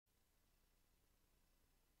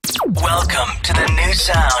Welcome to the new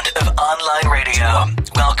sound of online radio.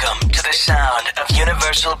 Welcome to the sound of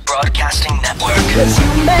Universal Broadcasting Network. 'Cause you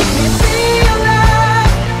make me feel like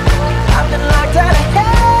I've been locked out of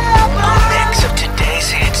heaven. A mix of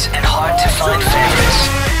today's hits and hard-to-find favorites,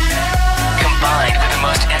 combined with the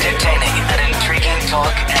most entertaining and intriguing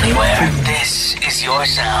talk anywhere. This is your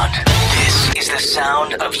sound. This is the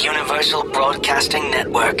sound of Universal Broadcasting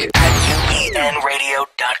Network at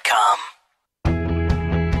uenradio.com.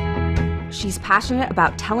 She's passionate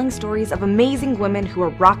about telling stories of amazing women who are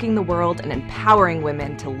rocking the world and empowering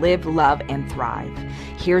women to live, love, and thrive.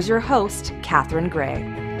 Here's your host, Catherine Gray.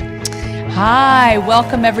 Hi,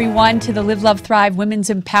 welcome everyone to the Live, Love, Thrive Women's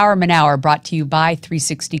Empowerment Hour, brought to you by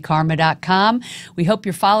 360karma.com. We hope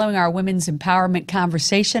you're following our women's empowerment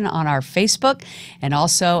conversation on our Facebook and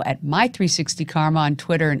also at My360Karma on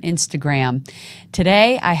Twitter and Instagram.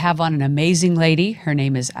 Today, I have on an amazing lady. Her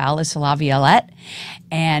name is Alyce LaViolette,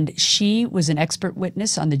 and she was an expert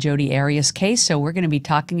witness on the Jodi Arias case. So we're going to be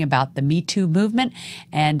talking about the Me Too movement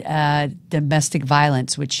and domestic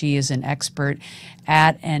violence, which she is an expert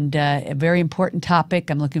at, and a very important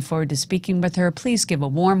topic. I'm looking forward to speaking with her. Please give a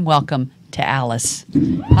warm welcome to Alyce.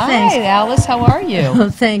 Hi, Thanks. Alyce. How are you? Oh,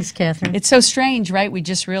 thanks, Catherine. It's so strange, right? We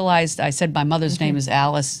just realized, I said my mother's name is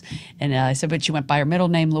Alyce, and I said, but she went by her middle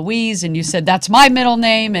name, Louise, and you said, that's my middle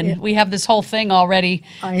name, and we have this whole thing already,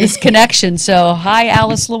 this connection. So, hi,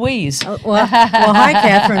 Alyce Louise. Well, hi,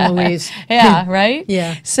 Catherine Louise. Yeah, right?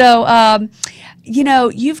 Yeah. So, you know,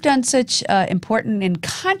 you've done such important and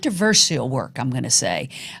controversial work, I'm going to say,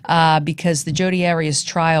 because the Jodi Arias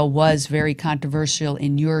trial was very controversial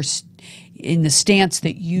in the stance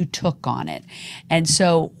that you took on it. And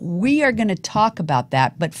so we are going to talk about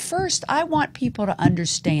that. But first, I want people to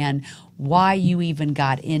understand why you even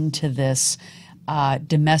got into this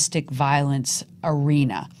domestic violence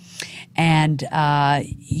arena. And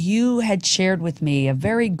you had shared with me a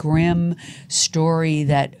very grim story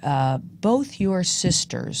that both your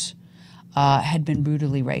sisters had been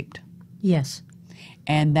brutally raped. Yes.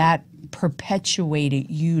 And that perpetuated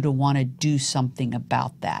you to want to do something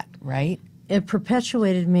about that, right? It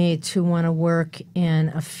perpetuated me to want to work in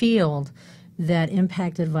a field that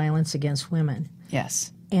impacted violence against women.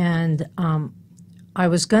 Yes. And I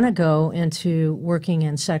was going to go into working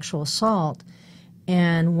in sexual assault.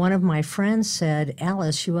 And one of my friends said,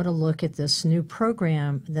 Alyce, you ought to look at this new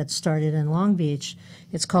program that started in Long Beach.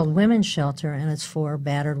 It's called Women's Shelter, and it's for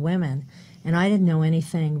battered women. And I didn't know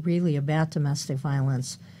anything really about domestic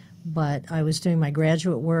violence, but I was doing my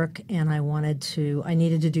graduate work, and I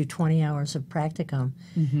needed to do 20 hours of practicum.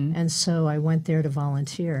 Mm-hmm. And so I went there to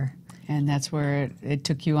volunteer. And that's where it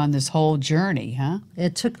took you on this whole journey, huh?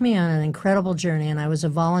 It took me on an incredible journey, and I was a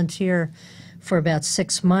volunteer for about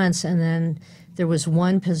 6 months, and then there was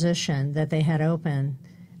one position that they had open,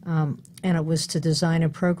 and it was to design a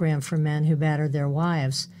program for men who battered their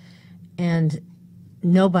wives. And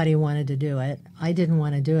nobody wanted to do it. I didn't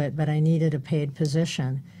want to do it, but I needed a paid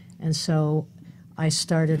position. And so I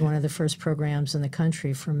started one of the first programs in the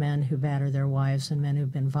country for men who batter their wives and men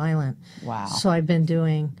who've been violent. Wow. So I've been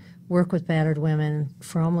doing work with battered women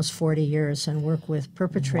for almost 40 years and work with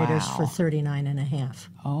perpetrators for 39 and a half.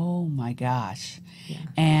 Oh, my gosh. Yeah.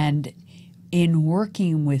 And in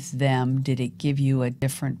working with them, did it give you a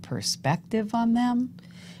different perspective on them?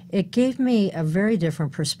 It gave me a very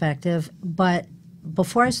different perspective, but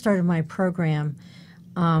before I started my program,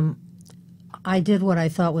 I did what I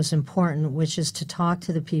thought was important, which is to talk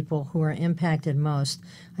to the people who are impacted most.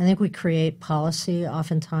 I think we create policy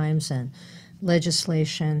oftentimes and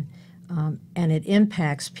legislation, and it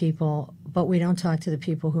impacts people, but we don't talk to the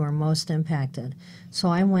people who are most impacted. So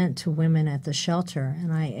I went to women at the shelter,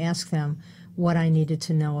 and I asked them what I needed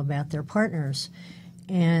to know about their partners.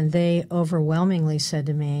 And they overwhelmingly said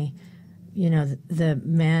to me, you know, the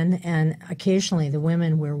men and occasionally the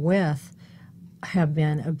women we're with have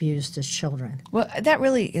been abused as children. Well, that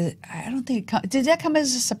really, I don't think, did that come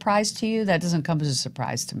as a surprise to you? That doesn't come as a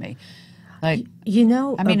surprise to me. Like, you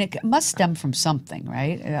know, I mean, it must stem from something,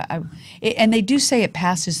 right? And they do say it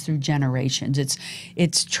passes through generations.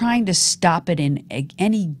 It's trying to stop it in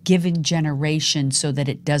any given generation so that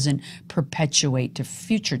it doesn't perpetuate to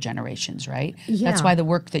future generations, right? Yeah. That's why the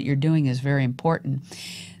work that you're doing is very important.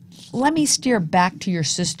 Let me steer back to your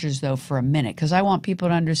sisters, though, for a minute, because I want people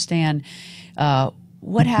to understand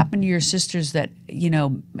what happened to your sisters that, you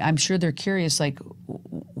know, I'm sure they're curious, like,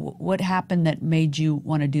 what happened that made you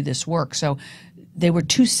want to do this work? So they were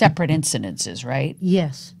two separate incidences, right?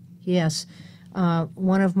 Yes, yes.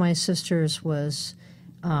 One of my sisters was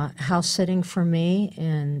house sitting for me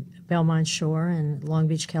in Belmont Shore in Long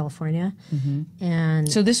Beach, California. Mm-hmm.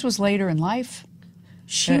 And so this was later in life?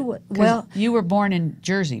 Well, you were born in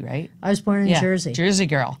Jersey, right? I was born in Jersey. Jersey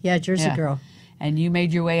girl. Yeah, Jersey girl. And you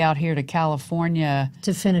made your way out here to California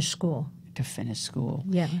to finish school.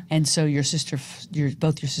 Yeah. And so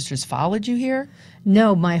both your sisters followed you here?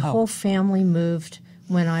 No, my whole family moved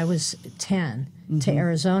when I was 10 to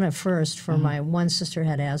Arizona first for my one sister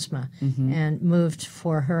had asthma and moved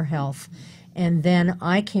for her health. And then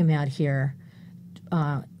I came out here.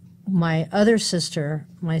 My other sister,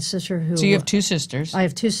 who... So you have two sisters. I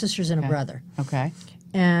have two sisters and a brother. Okay.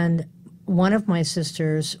 And one of my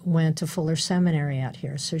sisters went to Fuller Seminary out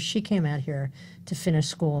here, so she came out here to finish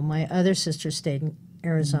school. My other sister stayed in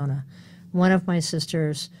Arizona. One of my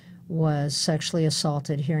sisters was sexually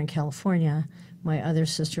assaulted here in California. My other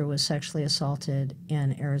sister was sexually assaulted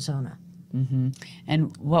in Arizona.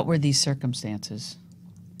 And what were these circumstances?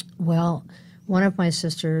 Well, one of my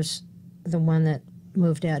sisters, the one that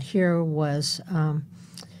moved out here, was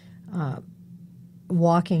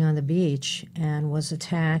walking on the beach and was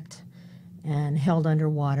attacked and held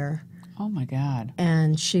underwater. Oh, my God.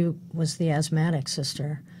 And she was the asthmatic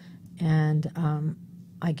sister. And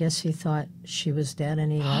I guess he thought she was dead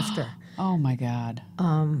and he left her. Oh, my God.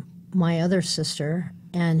 My other sister,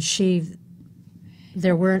 and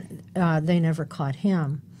they never caught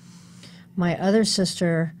him. My other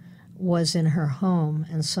sister was in her home,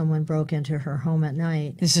 and someone broke into her home at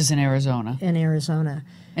night. This is in Arizona? In Arizona.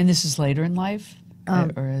 And this is later in life?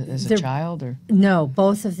 Or as a child? Or No,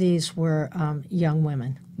 both of these were young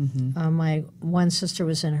women. My one sister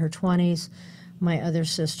was in her 20s. My other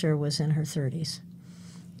sister was in her 30s.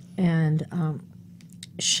 And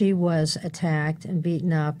she was attacked and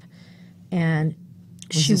beaten up. And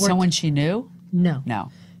was it someone she knew? No.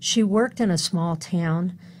 No. She worked in a small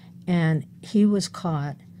town, and he was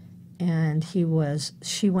caught, and she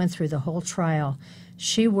went through the whole trial.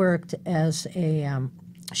 She worked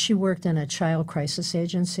she worked in a child crisis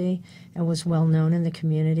agency and was well known in the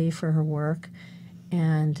community for her work.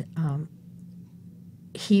 And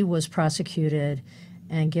he was prosecuted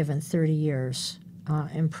and given 30 years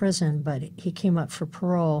in prison, but he came up for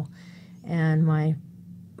parole, and my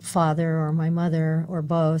father or my mother or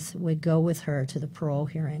both would go with her to the parole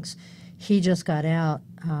hearings. He just got out,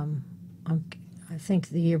 I think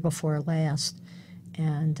the year before last.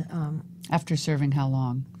 And after serving how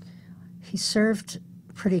long? He served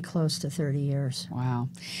pretty close to 30 years. Wow.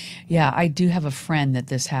 Yeah, I do have a friend that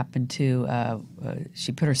this happened to.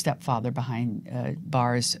 She put her stepfather behind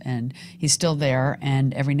bars, and he's still there,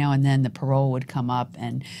 and every now and then the parole would come up,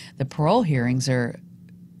 and the parole hearings are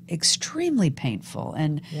extremely painful.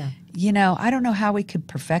 And, you know, I don't know how we could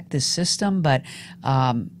perfect this system, but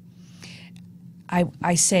I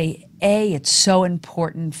say, it's so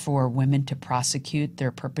important for women to prosecute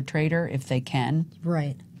their perpetrator if they can.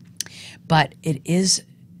 Right. But it is,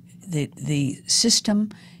 the system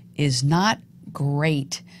is not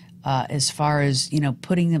great as far as, you know,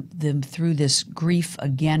 putting them through this grief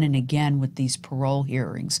again and again with these parole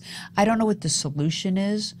hearings. I don't know what the solution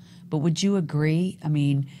is, but would you agree? I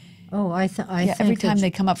mean, I think every time they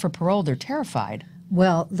come up for parole, they're terrified.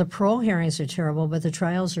 Well, the parole hearings are terrible, but the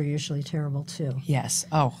trials are usually terrible too. Yes.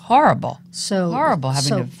 Oh, horrible. So horrible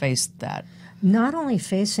having to face that. Not only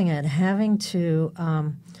facing it, having to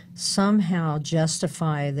somehow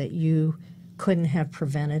justify that you couldn't have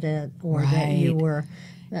prevented it, or that you were,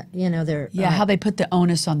 you know, they're how they put the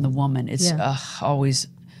onus on the woman. It's always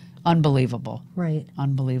unbelievable. Right.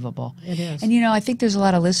 Unbelievable. It is. And, you know, I think there's a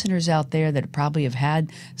lot of listeners out there that probably have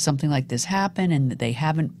had something like this happen, and that they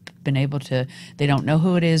haven't been able to, they don't know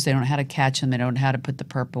who it is, they don't know how to catch them, they don't know how to put the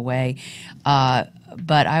perp away.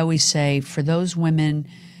 But I always say, for those women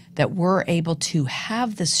that were able to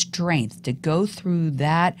have the strength to go through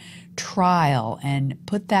that trial and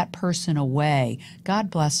put that person away,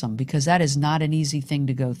 God bless them, because that is not an easy thing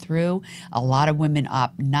to go through. A lot of women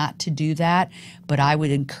opt not to do that, but I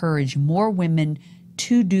would encourage more women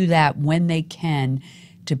to do that when they can,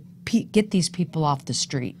 to get these people off the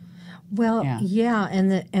street. Well,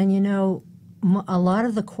 and you know, a lot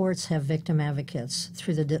of the courts have victim advocates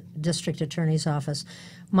through the district attorney's office.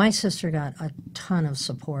 My sister got a ton of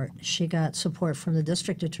support. She got support from the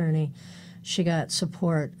district attorney. She got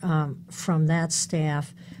support from that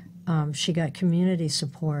staff. She got community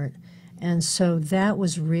support. And so that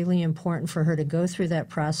was really important for her to go through that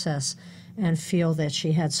process and feel that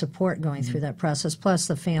she had support going through that process, plus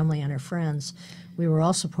the family and her friends. We were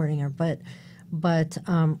all supporting her. But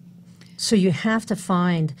so you have to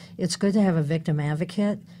find, it's good to have a victim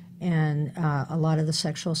advocate, and a lot of the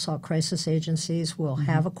sexual assault crisis agencies will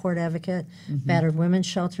have a court advocate. Battered women's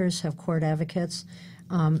shelters have court advocates.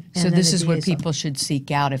 So this is what people should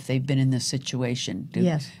seek out if they've been in this situation.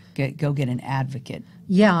 Yes. Go get an advocate.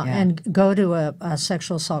 Yeah, and go to a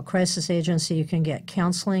sexual assault crisis agency. You can get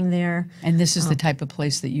counseling there. And this is the type of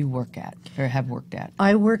place that you work at or have worked at.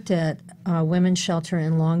 I worked at a women's shelter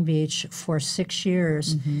in Long Beach for 6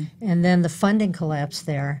 years, and then the funding collapsed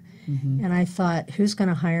there. And I thought, who's going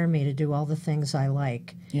to hire me to do all the things I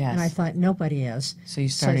like? Yes. And I thought, nobody is. So you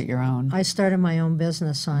started your own. I started my own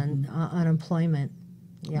business on unemployment.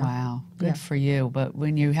 Yeah. Wow, good for you. But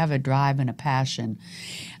when you have a drive and a passion,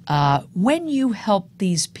 when you help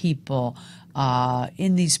these people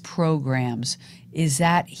in these programs, is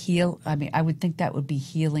that I mean, I would think that would be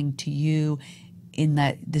healing to you in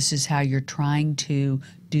that this is how you're trying to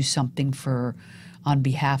do something on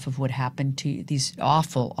behalf of what happened to you, these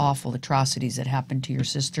awful, awful atrocities that happened to your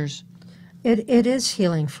sisters? It is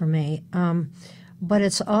healing for me. But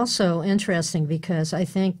it's also interesting because I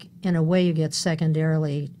think in a way you get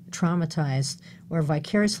secondarily traumatized or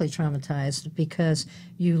vicariously traumatized because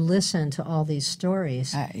you listen to all these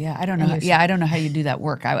stories. I don't know. I don't know how you do that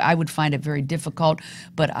work. I would find it very difficult,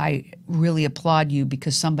 but I really applaud you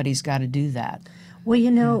because somebody's got to do that. Well,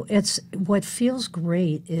 you know, it's what feels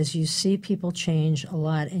great is you see people change a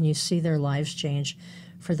lot and you see their lives change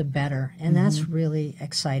for the better, and that's really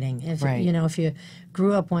exciting. If you know, if you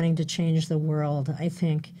grew up wanting to change the world, I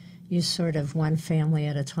think you sort of one family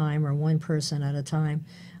at a time or one person at a time,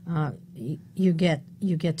 you get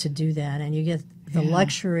to do that, and you get the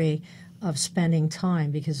luxury of spending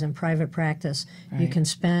time, because in private practice you can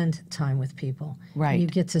spend time with people. Right. And you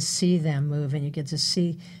get to see them move, and you get to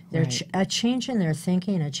see their a change in their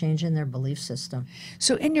thinking, a change in their belief system.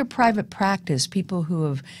 So in your private practice, people who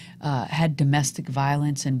have had domestic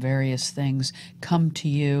violence and various things come to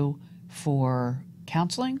you for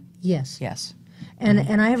counseling? Yes. Yes.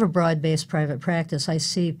 And I have a broad-based private practice. I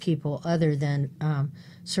see people other than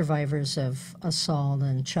survivors of assault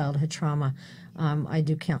and childhood trauma. I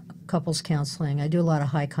do couples counseling. I do a lot of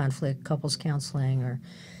high conflict couples counseling, or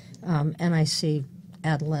and I see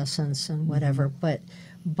adolescents and whatever. But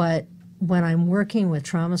when I'm working with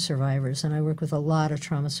trauma survivors, and I work with a lot of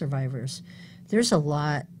trauma survivors, there's a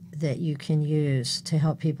lot that you can use to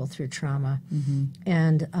help people through trauma,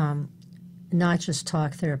 and not just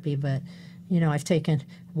talk therapy, but you know, I've taken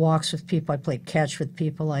walks with people. I played catch with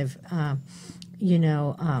people. I've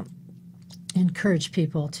encourage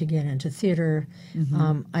people to get into theater.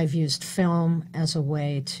 I've used film as a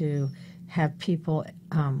way to have people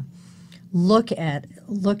look at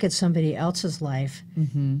somebody else's life,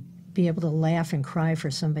 be able to laugh and cry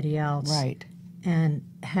for somebody else, and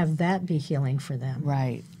have that be healing for them.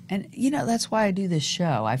 Right. And, you know, that's why I do this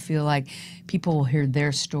show. I feel like people will hear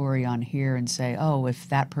their story on here and say, oh, if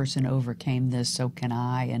that person overcame this, so can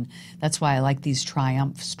I. And that's why I like these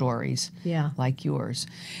triumph stories like yours.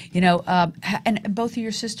 You know, and both of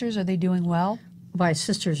your sisters, are they doing well? My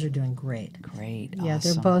sisters are doing great. Great. Yeah,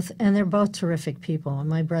 awesome. they're both terrific people. And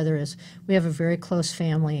my brother we have a very close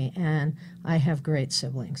family, and I have great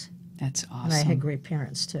siblings. That's awesome. And I had great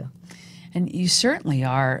parents, too. And you certainly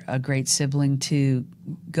are a great sibling to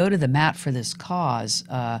go to the mat for this cause,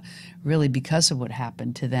 really because of what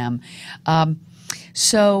happened to them.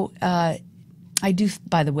 So I do,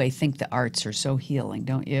 by the way, think the arts are so healing,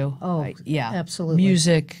 don't you? Oh, yeah, absolutely.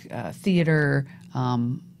 Music, theater,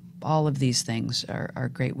 all of these things are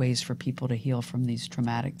great ways for people to heal from these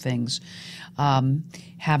traumatic things.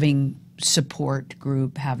 Having support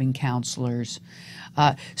group, having counselors.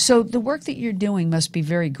 So the work that you're doing must be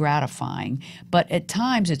very gratifying, but at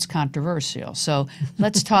times it's controversial. So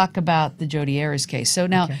let's talk about the Jodi Arias case. So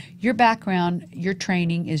now your background, your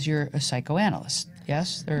training is you're a psychoanalyst,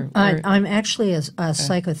 yes? I'm actually a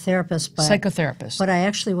psychotherapist. Psychotherapist. But I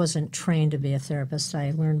actually wasn't trained to be a therapist.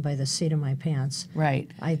 I learned by the seat of my pants. Right.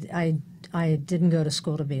 I didn't go to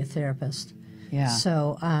school to be a therapist. Yeah.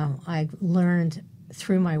 So I learned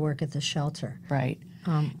through my work at the shelter. Right.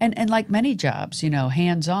 And like many jobs, you know,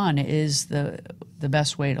 hands-on is the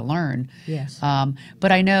best way to learn. Yes.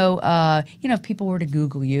 But I know, you know, if people were to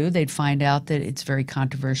Google you, they'd find out that it's very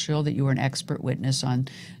controversial, that you were an expert witness on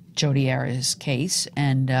Jodi Arias' case.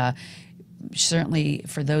 And certainly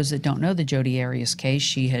for those that don't know the Jodi Arias case,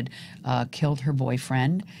 she had killed her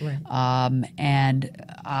boyfriend. Right. And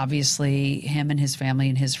obviously him and his family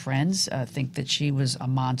and his friends think that she was a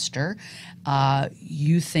monster.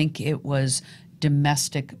 You think it was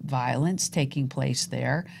domestic violence taking place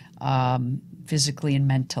there. physically and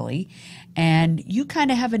mentally. And you kind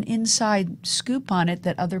of have an inside scoop on it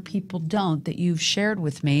that other people don't, that you've shared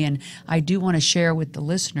with me. And I do want to share with the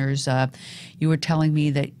listeners. You were telling me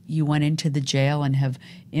that you went into the jail and have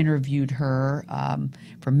interviewed her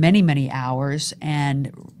for many, many hours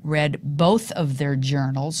and read both of their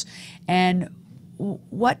journals. And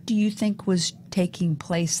what do you think was taking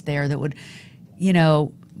place there that would,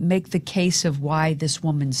 make the case of why this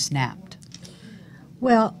woman snapped?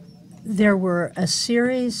 Well, there were a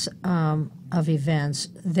series of events.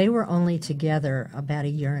 They were only together about a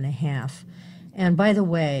year and a half. And by the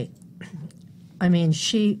way, I mean,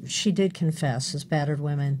 she did confess, as battered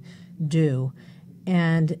women do.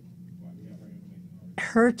 And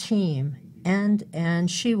her team and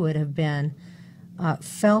she would have been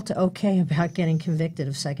felt okay about getting convicted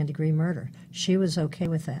of second-degree murder. She was okay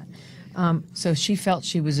with that. So she felt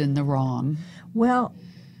she was in the wrong. Well,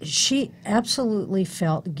 she absolutely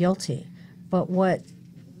felt guilty. But what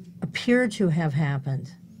appeared to have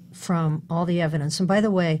happened from all the evidence, and by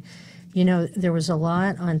the way, there was a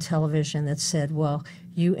lot on television that said, well,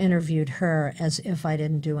 you interviewed her as if I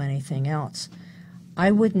didn't do anything else.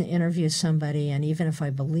 I wouldn't interview somebody, and even if I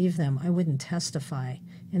believe them, I wouldn't testify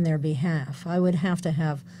in their behalf. I would have to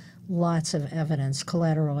have lots of evidence,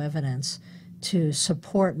 collateral evidence, to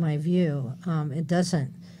support my view. It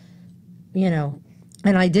doesn't,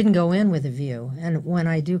 and I didn't go in with a view. And when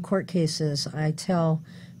I do court cases, I tell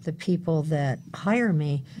the people that hire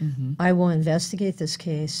me, I will investigate this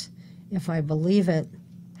case. If I believe it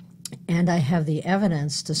and I have the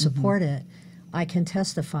evidence to support it, I can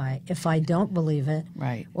testify. If I don't believe it,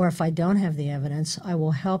 right, or if I don't have the evidence, I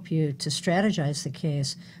will help you to strategize the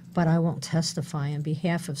case, but I won't testify on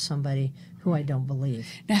behalf of somebody who I don't believe.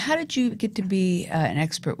 Now, how did you get to be an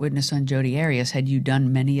expert witness on Jodi Arias? Had you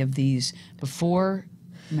done many of these before?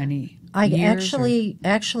 Many years?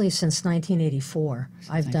 Actually, since 1984,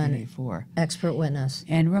 I've done expert witness.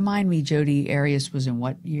 And remind me, Jodi Arias was in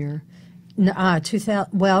what year? 2000.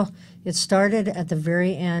 Well, it started at the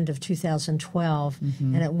very end of 2012,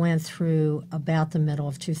 and it went through about the middle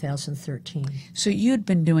of 2013. So you'd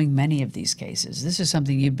been doing many of these cases. This is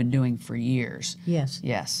something you've been doing for years. Yes.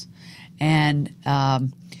 Yes. And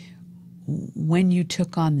when you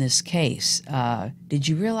took on this case, did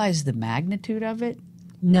you realize the magnitude of it?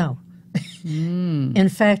 No. In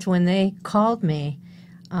fact, when they called me,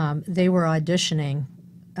 they were auditioning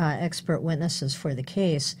expert witnesses for the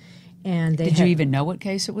case. And Did you even know what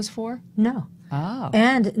case it was for? No. Oh.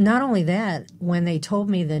 And not only that, when they told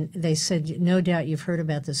me, that they said, no doubt you've heard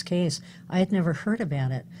about this case. I had never heard about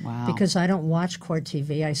it. Wow. Because I don't watch court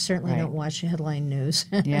TV. I certainly don't watch headline news.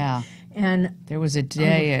 Yeah. And there was a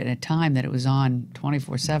day and a time that it was on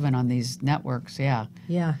 24/7 on these networks. Yeah.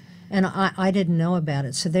 Yeah. And I didn't know about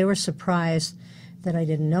it. So they were surprised that I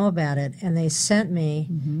didn't know about it. And they sent me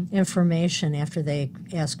information after they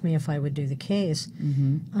asked me if I would do the case.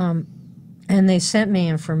 And they sent me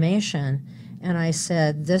information, and I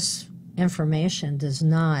said, this information does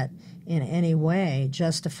not in any way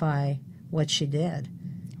justify what she did.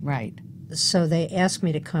 Right. So they asked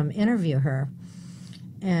me to come interview her,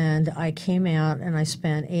 and I came out, and I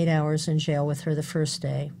spent 8 hours in jail with her the first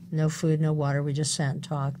day. No food, no water. We just sat and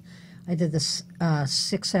talked. I did this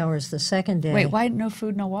 6 hours the second day. Wait, why no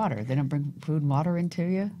food, no water? They don't bring food and water into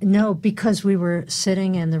you? No, because we were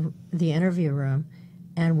sitting in the interview room,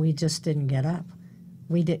 and we just didn't get up.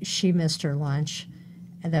 She missed her lunch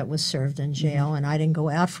that was served in jail, and I didn't go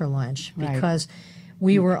out for lunch because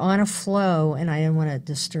we were on a flow, and I didn't want to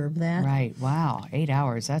disturb that. Right. Wow. 8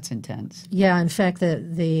 hours. That's intense. Yeah. In fact,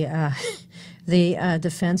 the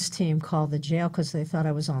defense team called the jail because they thought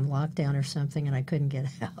I was on lockdown or something, and I couldn't get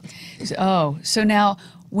out. So now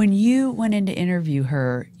when you went in to interview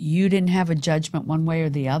her, you didn't have a judgment one way or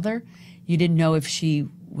the other? You didn't know if she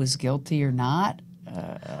was guilty or not?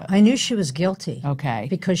 I knew she was guilty. Okay.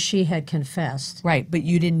 Because she had confessed. Right, but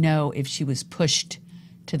you didn't know if she was pushed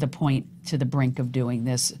to the brink of doing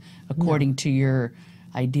this, according to your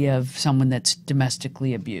idea of someone that's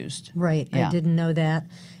domestically abused. Right, Yeah. I didn't know that.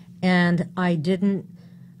 And my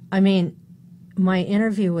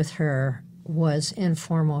interview with her was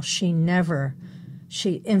informal.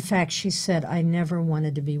 In fact, she said, I never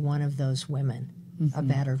wanted to be one of those women, a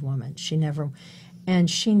battered woman. She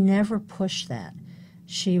never pushed that.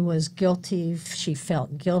 She was guilty. She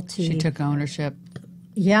felt guilty. She took ownership.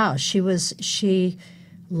 Yeah, she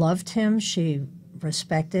loved him. She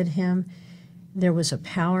respected him. There was a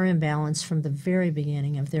power imbalance from the very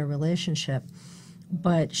beginning of their relationship.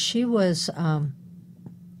 But she was,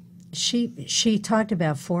 she talked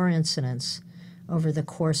about 4 incidents over the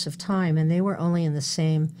course of time, and they were only in the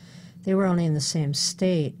same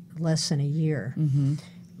state less than a year.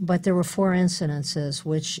 But there were 4 incidences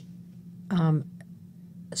which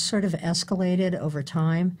sort of escalated over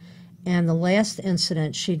time. And the last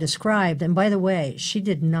incident she described, and by the way, she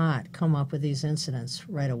did not come up with these incidents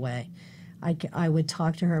right away. I would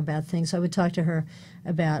talk to her about things. I would talk to her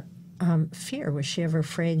about fear. Was she ever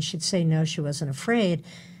afraid? And she'd say no, she wasn't afraid.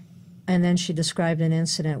 And then she described an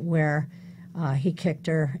incident where he kicked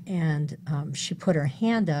her, and she put her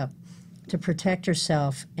hand up to protect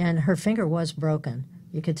herself, and her finger was broken.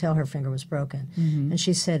 You could tell her finger was broken. And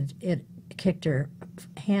she said it kicked her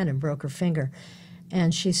hand and broke her finger.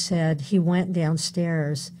 And she said he went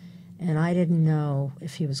downstairs, and I didn't know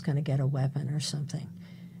if he was going to get a weapon or something.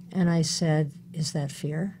 And I said, is that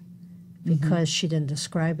fear? Because she didn't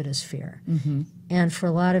describe it as fear. And for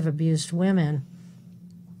a lot of abused women,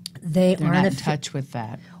 they're not in touch with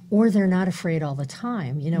that. Or they're not afraid all the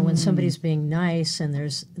time. You know, when somebody's being nice and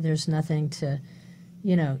there's nothing to,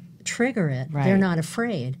 you know, trigger it, they're not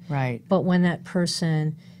afraid. Right. But when that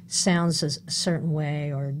person sounds a certain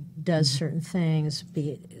way or does certain things,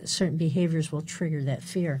 certain behaviors will trigger that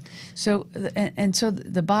fear. So, so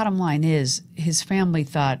the bottom line is his family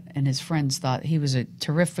thought and his friends thought he was a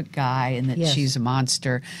terrific guy and that she's a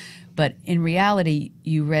monster. But in reality,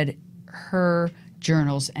 you read her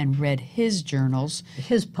journals and read his journals.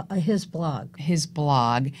 His blog. His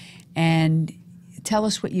blog. And tell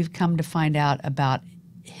us what you've come to find out about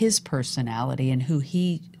his personality and who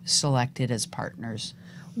he selected as partners.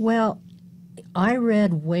 Well, I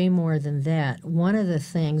read way more than that. One of the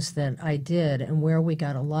things that I did and where we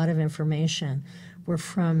got a lot of information were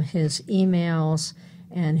from his emails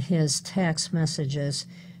and his text messages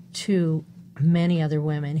to many other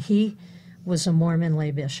women. He was a Mormon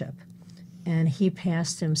lay bishop, and he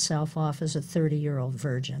passed himself off as a 30-year-old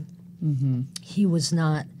virgin. He was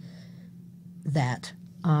not that.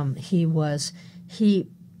 From the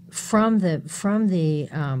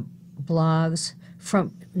blogs,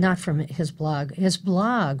 not from his blog. His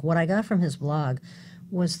blog, what I got from his blog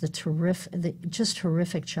was just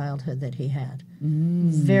horrific childhood that he had.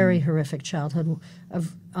 Very horrific childhood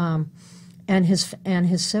and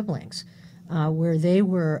his siblings, where they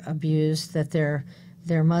were abused, that their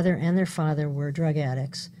mother and their father were drug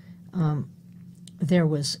addicts. There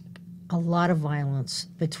was a lot of violence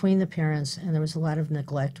between the parents, and there was a lot of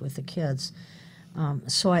neglect with the kids.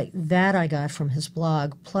 So I got from his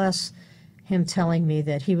blog, plus him telling me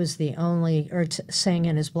that he was the only, or saying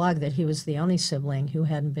in his blog that he was the only sibling who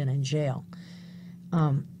hadn't been in jail.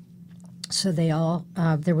 So they all,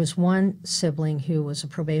 there was one sibling who was a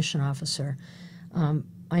probation officer.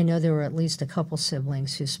 I know there were at least a couple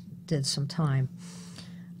siblings who did some time.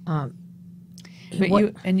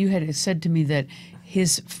 You had said to me that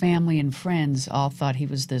his family and friends all thought he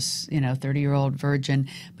was this, 30-year-old virgin,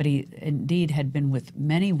 but he indeed had been with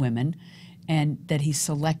many women, and that he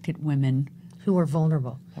selected women who were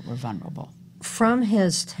vulnerable. From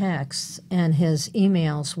his texts and his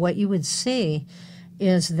emails, what you would see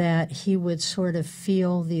is that he would sort of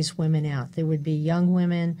feel these women out. There would be young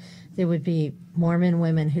women, there would be Mormon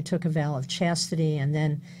women who took a vow of chastity and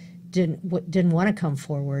then didn't want to come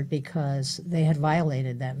forward because they had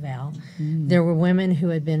violated that vow. There were women who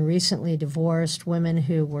had been recently divorced, women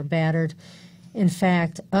who were battered. In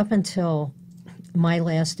fact, up until my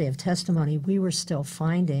last day of testimony, we were still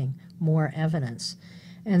finding more evidence.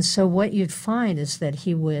 And so what you'd find is that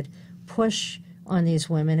he would push on these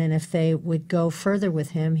women, and if they would go further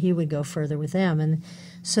with him, he would go further with them. And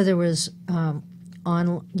so there was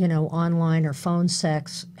online or phone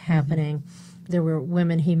sex happening. There were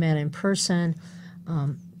women he met in person.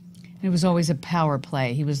 It was always a power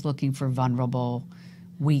play. He was looking for vulnerable,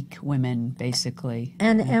 weak women, basically.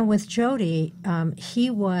 And with Jody, he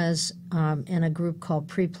was in a group called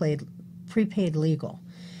Prepaid Legal.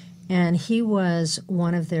 And he was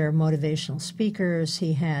one of their motivational speakers.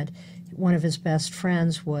 He had one of his best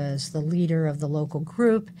friends was the leader of the local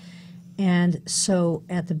group. And so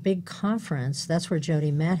at the big conference, that's where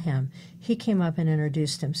Jody met him, he came up and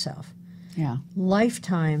introduced himself. Yeah.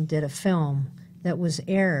 Lifetime did a film that was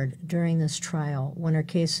aired during this trial when her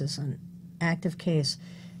case is an active case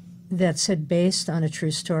that said based on a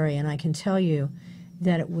true story. And I can tell you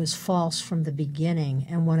that it was false from the beginning.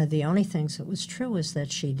 And one of the only things that was true was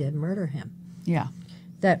that she did murder him. Yeah.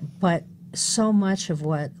 But so much of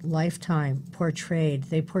what Lifetime portrayed,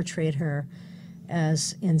 they portrayed her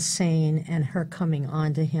as insane and her coming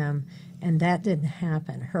on to him. And that didn't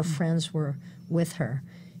happen. Her friends were with her.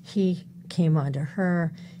 He came on to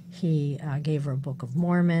her. He gave her a Book of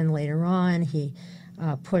Mormon later on. He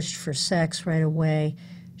pushed for sex right away.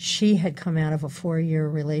 She had come out of a 4-year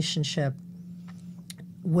relationship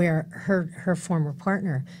where her former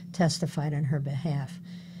partner testified on her behalf.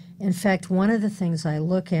 In fact, one of the things I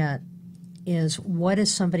look at is what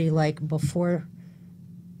is somebody like before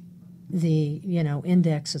the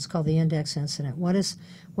index. It's called the index incident. What is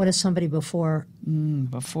somebody before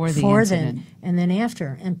the incident, and then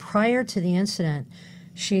after? And prior to the incident,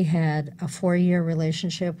 she had a 4-year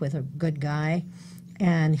relationship with a good guy,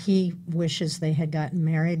 and he wishes they had gotten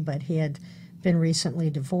married, but he had been recently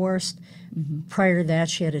divorced. Prior to that,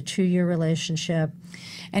 she had a 2-year relationship.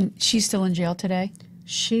 And she's still in jail today?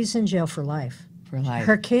 She's in jail for life. For life.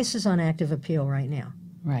 Her case is on active appeal right now.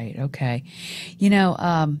 Right, okay.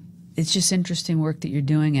 It's just interesting work that you're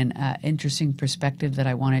doing, and interesting perspective that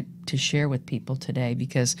I wanted to share with people today,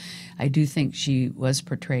 because I do think she was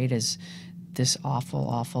portrayed as this awful,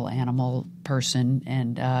 awful animal person.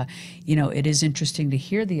 And, it is interesting to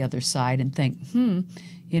hear the other side and think,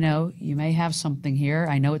 you may have something here.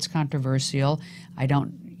 I know it's controversial.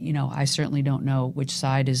 I certainly don't know which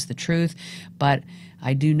side is the truth, but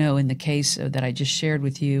I do know in the case that I just shared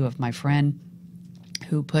with you of my friend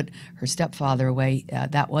who put her stepfather away,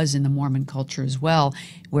 that was in the Mormon culture as well,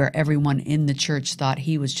 where everyone in the church thought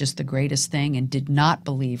he was just the greatest thing and did not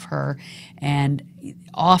believe her. And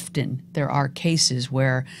often there are cases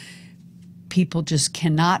where people just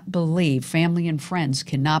cannot believe, family and friends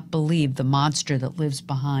cannot believe the monster that lives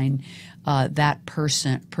behind that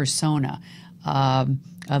persona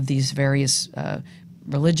of these various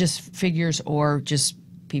religious figures or just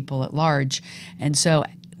people at large. And so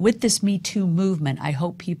with this Me Too movement, I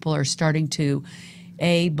hope people are starting to,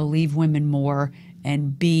 A, believe women more,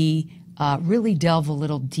 and B, really delve a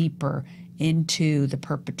little deeper into the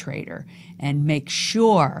perpetrator and make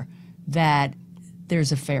sure that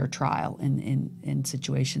there's a fair trial in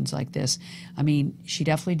situations like this. I mean, she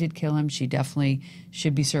definitely did kill him. She definitely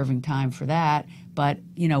should be serving time for that. But,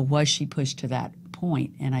 was she pushed to that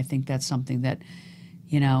point? And I think that's something that,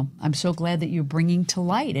 I'm so glad that you're bringing to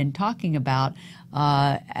light and talking about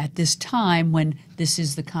at this time when this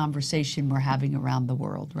is the conversation we're having around the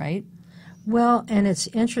world, right? Well, and it's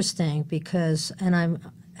interesting because, and I'm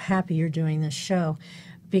happy you're doing this show,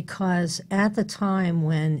 because at the time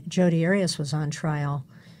when Jodi Arias was on trial,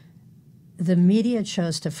 the media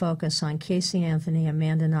chose to focus on Casey Anthony,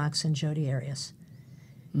 Amanda Knox, and Jodi Arias.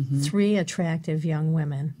 3 attractive young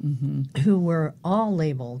women who were all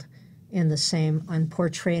labeled in the same, and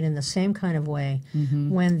portrayed in the same kind of way,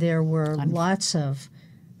 when there were lots of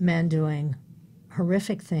men doing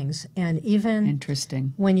horrific things. And even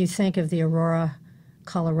interesting when you think of the Aurora,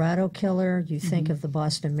 Colorado killer, you think of the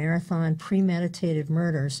Boston Marathon, premeditated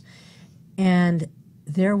murders, and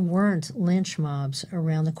there weren't lynch mobs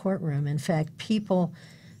around the courtroom. In fact, people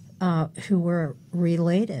who were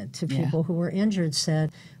related to people who were injured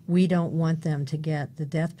said, we don't want them to get the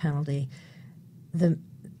death penalty.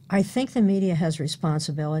 I think the media has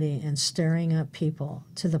responsibility in stirring up people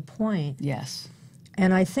to the point. Yes.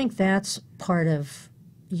 And I think that's part of,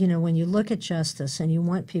 when you look at justice and you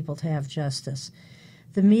want people to have justice,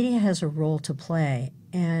 the media has a role to play.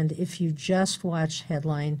 And if you just watch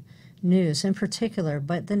headline news in particular,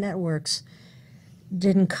 but the networks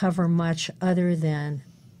didn't cover much other than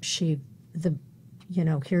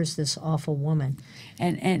here's this awful woman.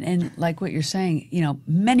 And like what you're saying,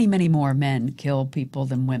 many, many more men kill people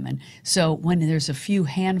than women. So when there's a few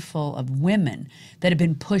handful of women that have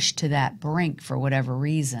been pushed to that brink for whatever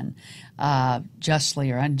reason,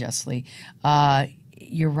 justly or unjustly,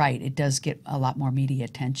 you're right, it does get a lot more media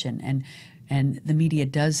attention. And the media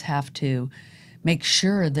does have to make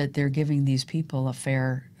sure that they're giving these people a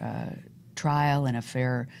fair trial and a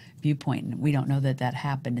fair viewpoint. And we don't know that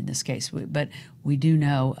happened in this case, but we do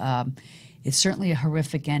know it's certainly a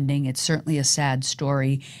horrific ending. It's certainly a sad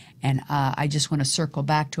story. And I just want to circle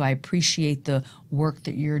back to, I appreciate the work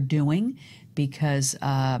that you're doing, because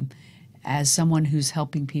as someone who's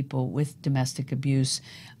helping people with domestic abuse,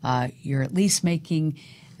 you're at least making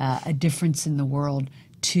a difference in the world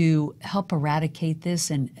to help eradicate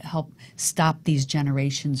this and help stop these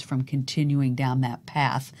generations from continuing down that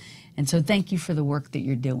path. And so thank you for the work that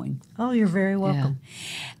you're doing. Oh, you're very welcome.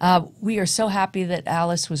 Yeah. We are so happy that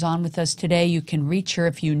Alyce was on with us today. You can reach her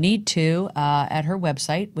if you need to at her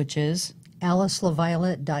website, which is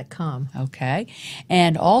AlyceLaViolette.com. Okay.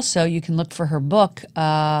 And also you can look for her book,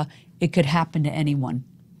 It Could Happen to Anyone.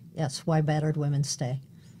 Yes, Why Battered Women Stay.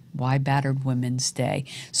 Why Battered Women Stay.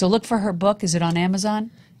 So look for her book. Is it on Amazon?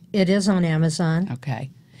 It is on Amazon.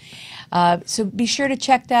 Okay. So be sure to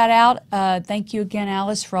check that out. Thank you again,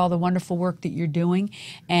 Alyce, for all the wonderful work that you're doing.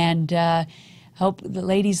 And hope the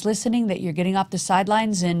ladies listening that you're getting off the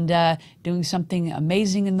sidelines and doing something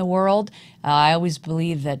amazing in the world. I always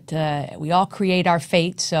believe that we all create our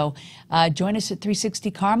fate. So join us at 360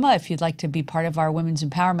 Karma if you'd like to be part of our women's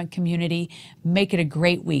empowerment community. Make it a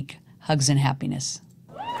great week. Hugs and happiness.